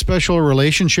you have a special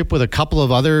relationship with a couple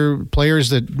of other players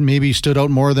that maybe stood out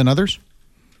more than others?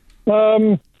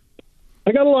 I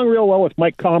got along real well with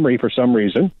Mike Comrie for some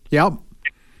reason. Yep.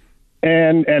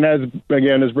 And as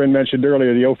Bryn mentioned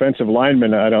earlier, the offensive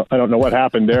lineman, I don't know what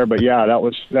happened there, but yeah, that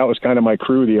was kind of my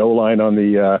crew, the O-line on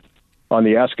the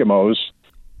Eskimos.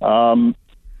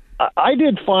 I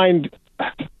did find,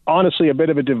 honestly, a bit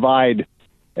of a divide.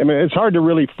 I mean, it's hard to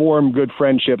really form good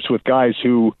friendships with guys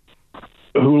who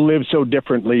live so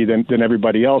differently than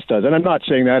everybody else does. And I'm not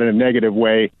saying that in a negative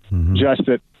way, just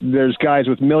that there's guys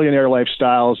with millionaire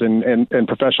lifestyles and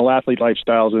professional athlete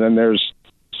lifestyles, and then there's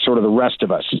sort of the rest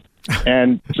of us.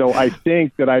 And so I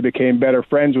think that I became better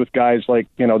friends with guys like,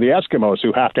 the Eskimos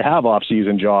who have to have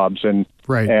off-season jobs and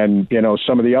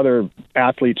some of the other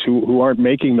athletes who aren't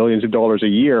making millions of dollars a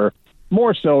year,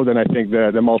 more so than I think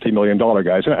the multi-million dollar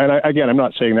guys. And I'm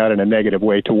not saying that in a negative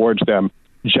way towards them.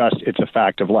 Just it's a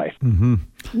fact of life.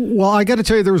 Well, I got to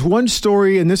tell you, there was one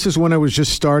story, and this is when I was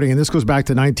just starting, and this goes back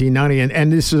to 1990,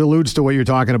 and this alludes to what you're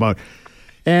talking about.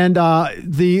 And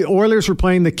the Oilers were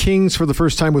playing the Kings for the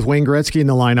first time with Wayne Gretzky in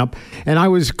the lineup. And I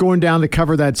was going down to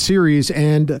cover that series.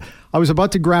 And I was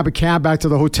about to grab a cab back to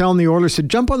the hotel. And the Oilers said,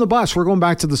 jump on the bus. We're going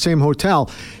back to the same hotel.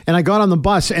 And I got on the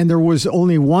bus. And there was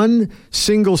only one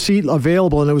single seat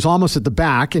available. And it was almost at the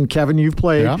back. And Kevin, you've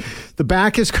played. Yeah. The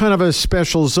back is kind of a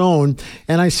special zone.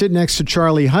 And I sit next to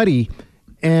Charlie Huddy.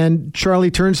 And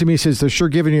Charlie turns to me and says, they're sure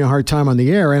giving you a hard time on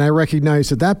the air. And I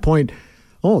recognized at that point,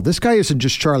 this guy isn't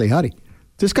just Charlie Huddy.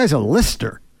 This guy's a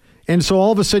lister. And so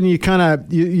all of a sudden you kind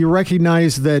of, you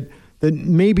recognize that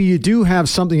maybe you do have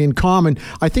something in common.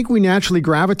 I think we naturally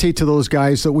gravitate to those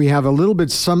guys that we have a little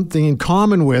bit something in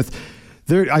common with.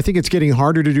 I think it's getting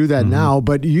harder to do that now,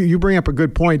 but you bring up a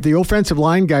good point. The offensive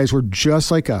line guys were just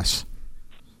like us.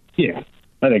 Yeah,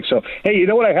 I think so. Hey, you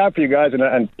know what I have for you guys? And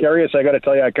Karius, I got to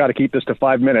tell you, I got to keep this to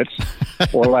 5 minutes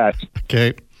or less.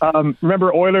 Okay.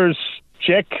 Remember Oilers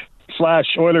Chick /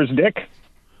 Oilers Dick?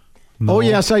 No. Oh,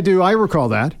 yes, I do. I recall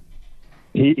that.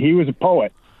 He was a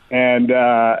poet, and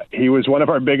he was one of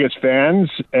our biggest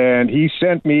fans, and he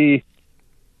sent me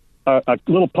a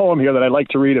little poem here that I'd like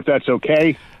to read, if that's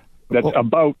okay, that's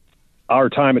about our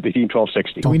time at the Team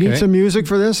 1260. Do we need some music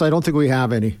for this? I don't think we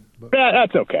have any. Yeah,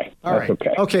 that's okay. All right.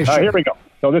 Okay. Okay, sure. Here we go.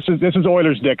 So this is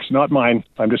Oilers Dick's, not mine.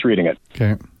 I'm just reading it.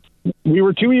 Okay. We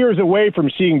were 2 years away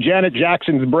from seeing Janet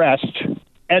Jackson's breast.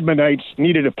 Edmondites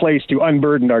needed a place to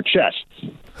unburden our chests.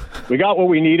 We got what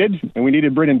we needed, and we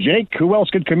needed Bryn and Jake. Who else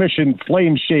could commission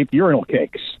flame-shaped urinal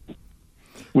cakes?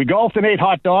 We golfed and ate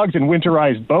hot dogs and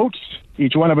winterized boats.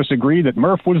 Each one of us agreed that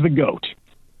Murph was the GOAT.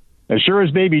 As sure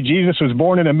as baby Jesus was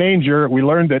born in a manger, we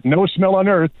learned that no smell on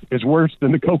earth is worse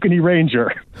than the Kokanee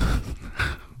Ranger.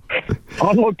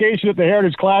 On location at the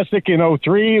Heritage Classic in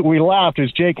 2003, we laughed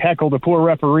as Jake heckled a poor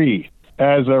referee.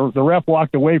 As the ref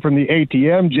walked away from the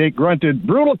ATM, Jake grunted,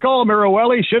 "Brutal call,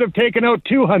 Mirowelli. Should have taken out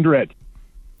 200.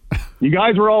 You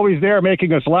guys were always there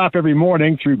making us laugh every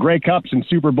morning through Grey Cups and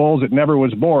Super Bowls. It never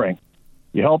was boring.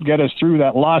 You helped get us through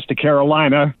that loss to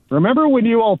Carolina. Remember when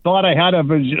you all thought I had a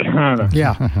vagina?"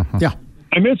 Yeah.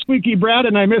 I miss Squeaky Brad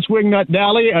and I miss Wingnut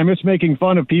Dally. I miss making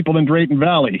fun of people in Drayton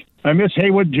Valley. I miss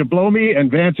Haywood Jablomi and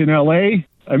Vance in L.A.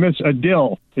 I miss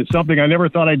Adil. It's something I never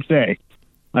thought I'd say.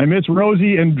 I miss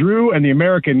Rosie and Drew and the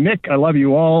American Nick. I love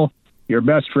you all. Your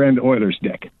best friend, Oilers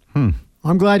Dick.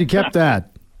 I'm glad you kept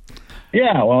that.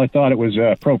 Yeah, well, I thought it was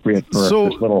appropriate for this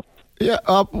little... Yeah,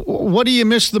 what do you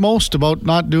miss the most about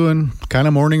not doing kind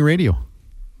of morning radio?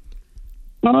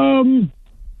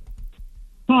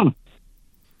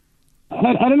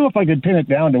 I don't know if I could pin it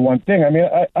down to one thing. I mean,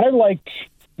 I liked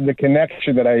the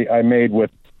connection that I made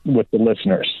with the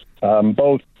listeners,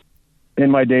 both in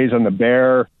my days on the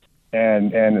Bear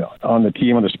and on the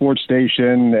team on the sports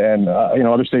station and,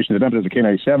 other stations at Memphis, the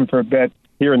K97 for a bit.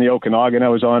 Here in the Okanagan, I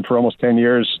was on for almost 10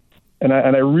 years. And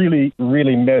I really,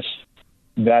 really miss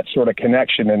that sort of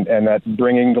connection and that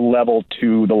bringing the level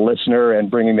to the listener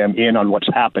and bringing them in on what's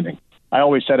happening. I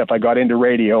always said if I got into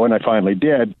radio, and I finally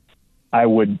did, I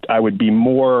would be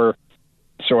more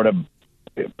sort of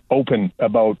open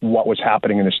about what was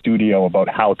happening in the studio, about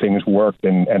how things worked,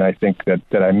 and I think that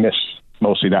I miss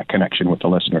mostly that connection with the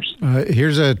listeners.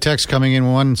 Here's a text coming in,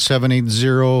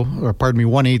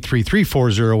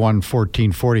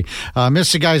 1-780-401-1440.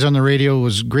 Miss the guys on the radio. It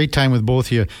was a great time with both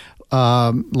of you.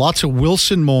 Lots of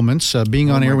Wilson moments,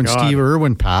 being on air when Steve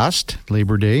Irwin passed,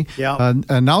 Labor Day. Yeah.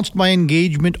 Announced my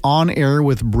engagement on air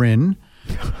with Bryn.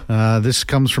 This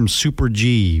comes from Super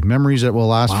G. Memories that will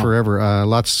last forever.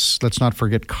 Let's not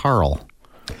forget Carl.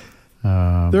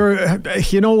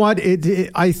 You know what?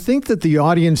 I think that the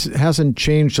audience hasn't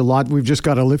changed a lot. We've just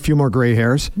got a few more gray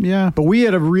hairs. Yeah. But we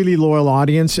had a really loyal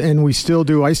audience, and we still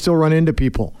do. I still run into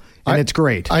people, and it's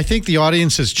great. I think the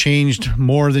audience has changed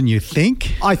more than you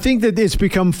think. I think that it's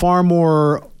become far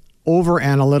more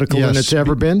over-analytical than it's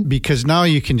ever been. Because now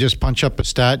you can just punch up a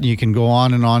stat and you can go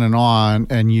on and on and on,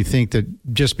 and you think that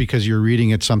just because you're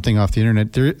reading something off the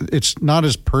internet, it's not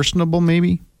as personable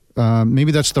maybe.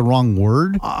 Maybe that's the wrong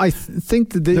word. I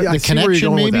think that the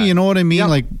connection, maybe, you know what I mean? Yep.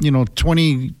 Like,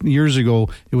 20 years ago,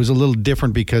 it was a little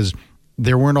different because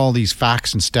there weren't all these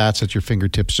facts and stats at your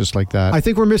fingertips just like that. I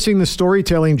think we're missing the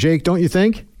storytelling, Jake, don't you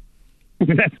think?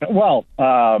 Well,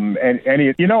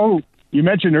 you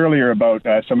mentioned earlier about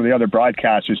some of the other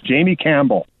broadcasters, Jamie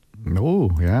Campbell.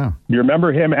 Oh, yeah. You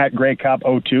remember him at Grey Cup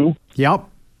 02? Yep.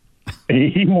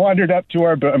 He wandered up to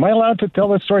our... Am I allowed to tell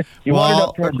this story? Wandered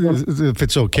up to our... If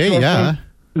it's okay, yeah.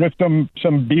 With some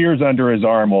beers under his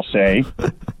arm, we'll say.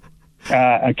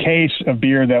 A case of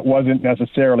beer that wasn't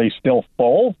necessarily still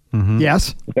full. Mm-hmm.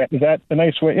 Yes. Is that a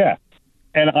nice way? Yeah.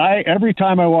 And every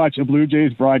time I watch a Blue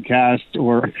Jays broadcast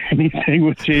or anything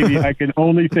with Jamie, I can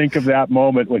only think of that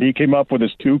moment when he came up with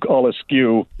his toque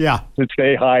askew to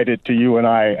say hi to you and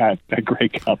I at Grey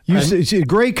Cup.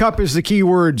 Grey Cup is the key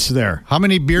words there. How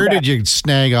many beer did you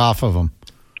snag off of him?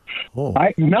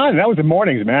 None. That was the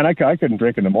mornings, man. I couldn't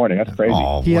drink in the morning. That's crazy.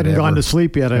 He hadn't gone to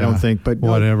sleep yet, I don't think. But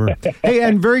whatever. Hey,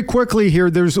 and very quickly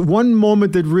here, there's one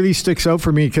moment that really sticks out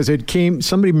for me because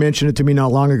somebody mentioned it to me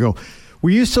not long ago.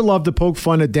 We used to love to poke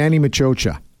fun at Danny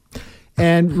Machocha.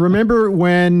 And remember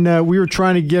when we were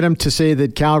trying to get him to say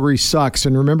that Calgary sucks,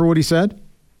 and remember what he said?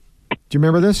 Do you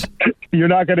remember this? You're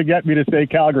not going to get me to say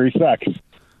Calgary sucks.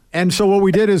 And so what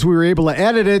we did is we were able to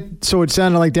edit it so it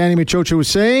sounded like Danny Machocha was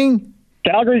saying...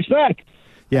 Calgary sucks.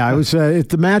 Yeah, it was it's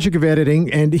the magic of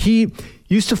editing, and he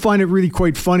used to find it really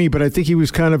quite funny, but I think he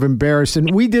was kind of embarrassed.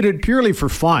 And we did it purely for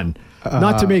fun,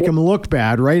 not to make him look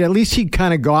bad, right? At least he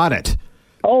kind of got it.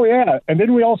 Oh, yeah. And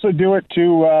didn't we also do it to,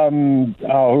 who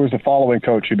was the following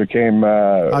coach who became...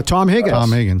 Tom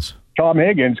Higgins. Tom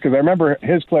Higgins, because I remember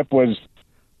his clip was,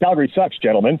 Calgary sucks,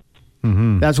 gentlemen.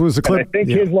 Mm-hmm. That was the clip. And I think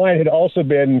his line had also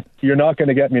been, you're not going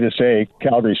to get me to say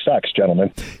Calgary sucks,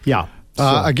 gentlemen. Yeah.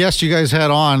 I guess you guys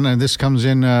had on, and this comes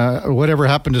in, whatever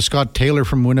happened to Scott Taylor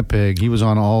from Winnipeg. He was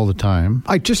on all the time.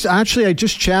 I just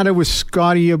chatted with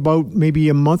Scotty about maybe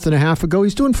a month and a half ago.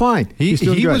 He's doing fine.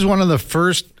 He was one of the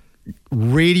first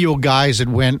radio guys that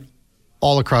went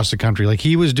all across the country. Like,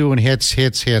 he was doing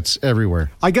hits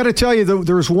everywhere. I got to tell you,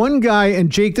 there was one guy,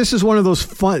 and Jake, this is one of those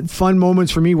fun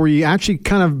moments for me where you actually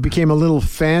kind of became a little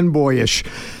fanboyish,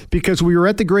 because we were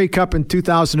at the Grey Cup in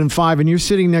 2005, and you're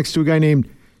sitting next to a guy named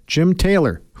Jim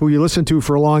Taylor, who you listened to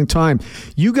for a long time.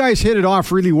 You guys hit it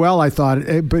off really well, I thought,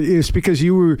 but it's because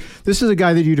this is a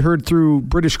guy that you'd heard through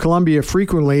British Columbia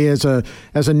frequently as a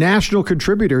national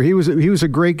contributor. He was a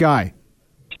great guy.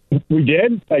 We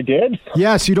did? I did?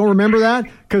 Yes, you don't remember that?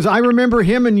 Because I remember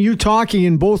him and you talking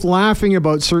and both laughing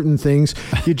about certain things.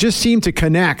 You just seemed to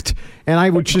connect, and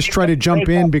I would just try to jump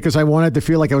in because I wanted to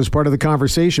feel like I was part of the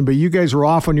conversation, but you guys were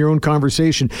off on your own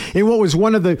conversation. And what was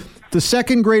one of the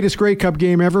second greatest Grey Cup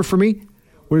game ever for me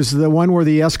was the one where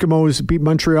the Eskimos beat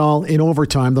Montreal in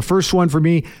overtime. The first one for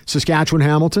me,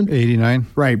 Saskatchewan-Hamilton. 89.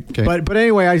 Right. Okay. But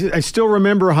anyway, I still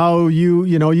remember how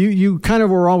you kind of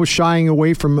were always shying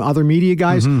away from other media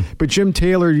guys, but Jim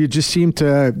Taylor, you seem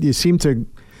to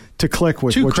click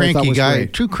with. Two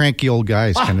cranky old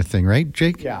guys kind of thing, right,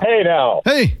 Jake? Yeah. Hey now.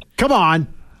 Hey. Come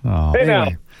on. Oh, hey now.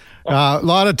 A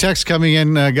lot of texts coming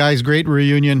in, guys. Great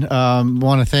reunion.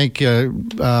 Want to thank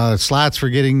Slats for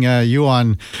getting you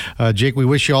on. Jake, we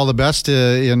wish you all the best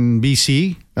in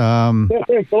BC.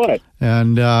 Thanks a lot.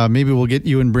 And maybe we'll get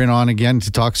you and Bryn on again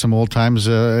to talk some old times.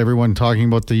 Everyone talking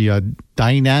about the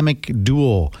dynamic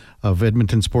duo of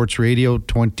Edmonton Sports Radio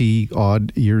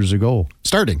 20-odd years ago.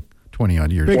 Starting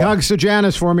 20-odd years Big ago. hugs to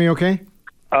Janice for me, okay?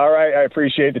 All right. I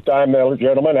appreciate the time,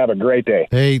 gentlemen. Have a great day.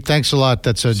 Hey, thanks a lot.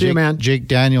 That's See Jake, you, man. Jake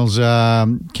Daniels.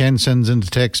 Ken sends in the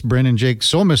text. Bryn and Jake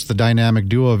so missed the dynamic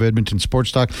duo of Edmonton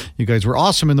Sports Talk. You guys were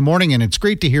awesome in the morning, and it's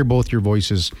great to hear both your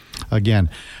voices again.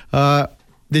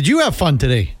 Did you have fun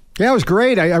today? Yeah, it was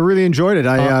great. I really enjoyed it.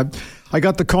 I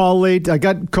got the call late. I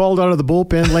got called out of the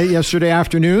bullpen late yesterday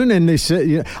afternoon, and they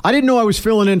said I didn't know I was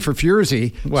filling in for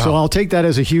Furzy, so I'll take that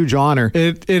as a huge honor.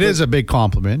 It is a big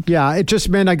compliment. Yeah, it just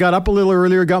meant I got up a little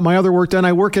earlier, got my other work done.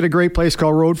 I work at a great place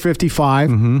called Road 55.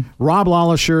 Mm-hmm. Rob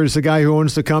Lawlisher is the guy who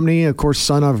owns the company, of course,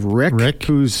 son of Rick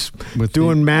who's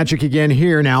doing magic again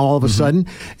here now all of a sudden.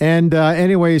 And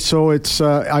anyway, so it's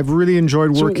I've really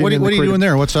enjoyed working. So what are you doing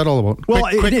there? What's that all about? Well,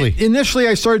 quickly. Initially,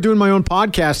 I started doing my own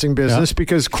podcasting business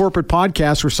because corporate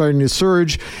podcasts were starting to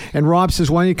surge. And Rob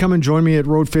says, "Why don't you come and join me at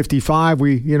Road 55?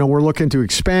 We're looking to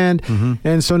expand." Mm-hmm.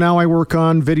 And so now I work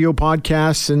on video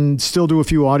podcasts and still do a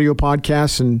few audio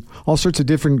podcasts and all sorts of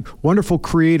different wonderful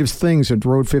creative things at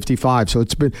Road 55. So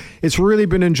it's really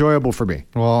been enjoyable for me.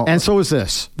 Well, and so is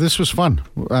this. This was fun.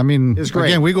 I mean, it's great.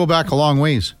 Again, we go back a long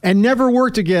ways. And never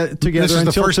worked together this is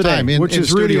until the first today, time which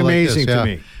is really amazing to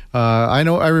me.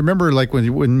 I remember like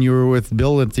when you were with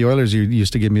Bill at the Oilers, you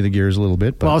used to give me the gears a little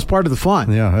bit. But, well, it was part of the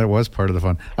fun. Yeah, that was part of the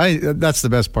fun. That's the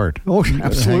best part. Oh,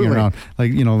 absolutely. Hanging around.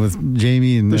 Like, with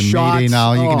Jamie and Mayday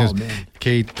now, you can just...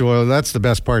 Kate Doyle, that's the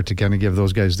best part, to kind of give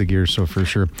those guys the gear, so for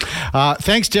sure.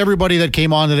 Thanks to everybody that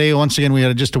came on today. Once again, we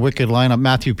had just a wicked lineup.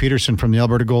 Matthew Peterson from the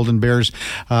Alberta Golden Bears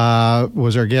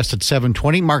was our guest at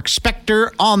 7:20. Mark Spector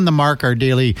on the mark, our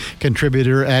daily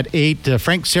contributor at 8.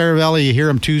 Frank Saravelli, you hear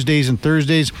him Tuesdays and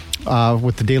Thursdays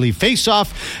with the Daily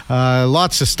Face-Off.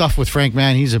 Lots of stuff with Frank,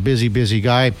 man. He's a busy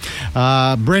guy.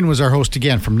 Bryn was our host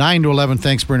again from 9 to 11.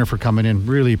 Thanks, Brynner, for coming in.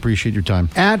 Really appreciate your time.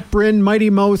 At Bryn Mighty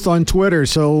Mouth on Twitter.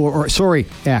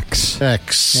 X.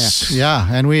 Yeah,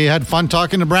 and we had fun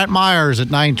talking to Brent Myers at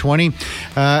 9:20,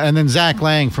 and then Zach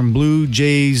Lang from Blue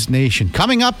Jays Nation.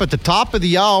 Coming up at the top of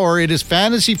the hour, it is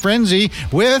Fantasy Frenzy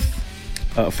with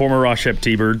former Rochep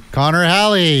T-Bird, Connor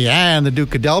Halley, and the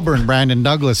Duke of Delburn, Brandon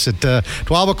Douglas at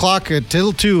 12 o'clock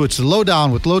till 2. It's the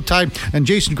Lowdown with Low Tide, and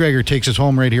Jason Greger takes us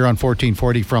home right here on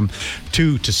 1440 from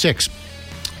 2 to 6.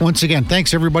 Once again,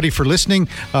 thanks everybody for listening.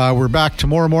 We're back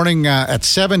tomorrow morning at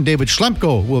 7. David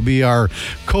Schlemko will be our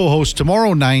co-host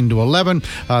tomorrow, 9 to 11.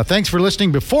 Thanks for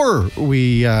listening. Before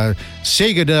we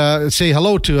say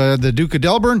hello to the Duke of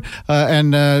Delburn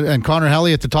and Connor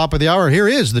Halley at the top of the hour, here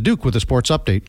is the Duke with the Sports Update.